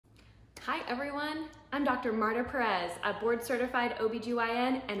Hi everyone, I'm Dr. Marta Perez, a board certified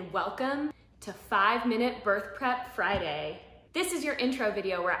OB-GYN, and welcome to 5-Minute Birth Prep Friday. This is your intro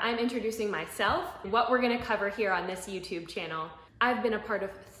video where I'm introducing myself and what we're gonna cover here on this YouTube channel. I've been a part of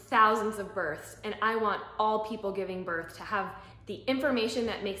thousands of births, and I want all people giving birth to have the information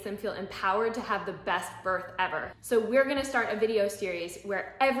that makes them feel empowered to have the best birth ever. So we're gonna start a video series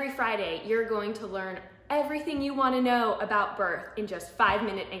where every Friday you're going to learn everything you want to know about birth in just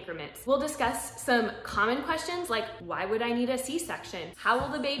 5-minute increments. We'll discuss some common questions like, why would I need a C-section? How will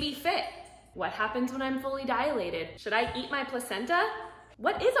the baby fit? What happens when I'm fully dilated? Should I eat my placenta?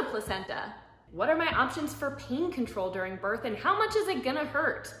 What is a placenta? What are my options for pain control during birth, and how much is it gonna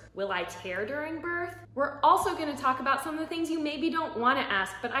hurt? Will I tear during birth? We're also gonna talk about some of the things you maybe don't wanna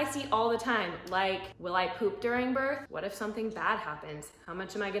ask, but I see all the time, like, will I poop during birth? What if something bad happens? How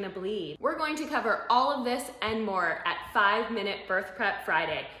much am I gonna bleed? We're going to cover all of this and more at 5-Minute Birth Prep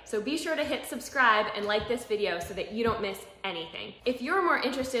Friday. So be sure to hit subscribe and like this video so that you don't miss anything. If you're more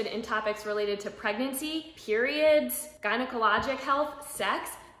interested in topics related to pregnancy, periods, gynecologic health,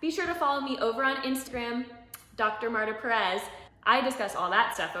 sex, be sure to follow me over on Instagram, Dr. Marta Perez. I discuss all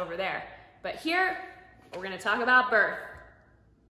that stuff over there. But here, we're gonna talk about birth.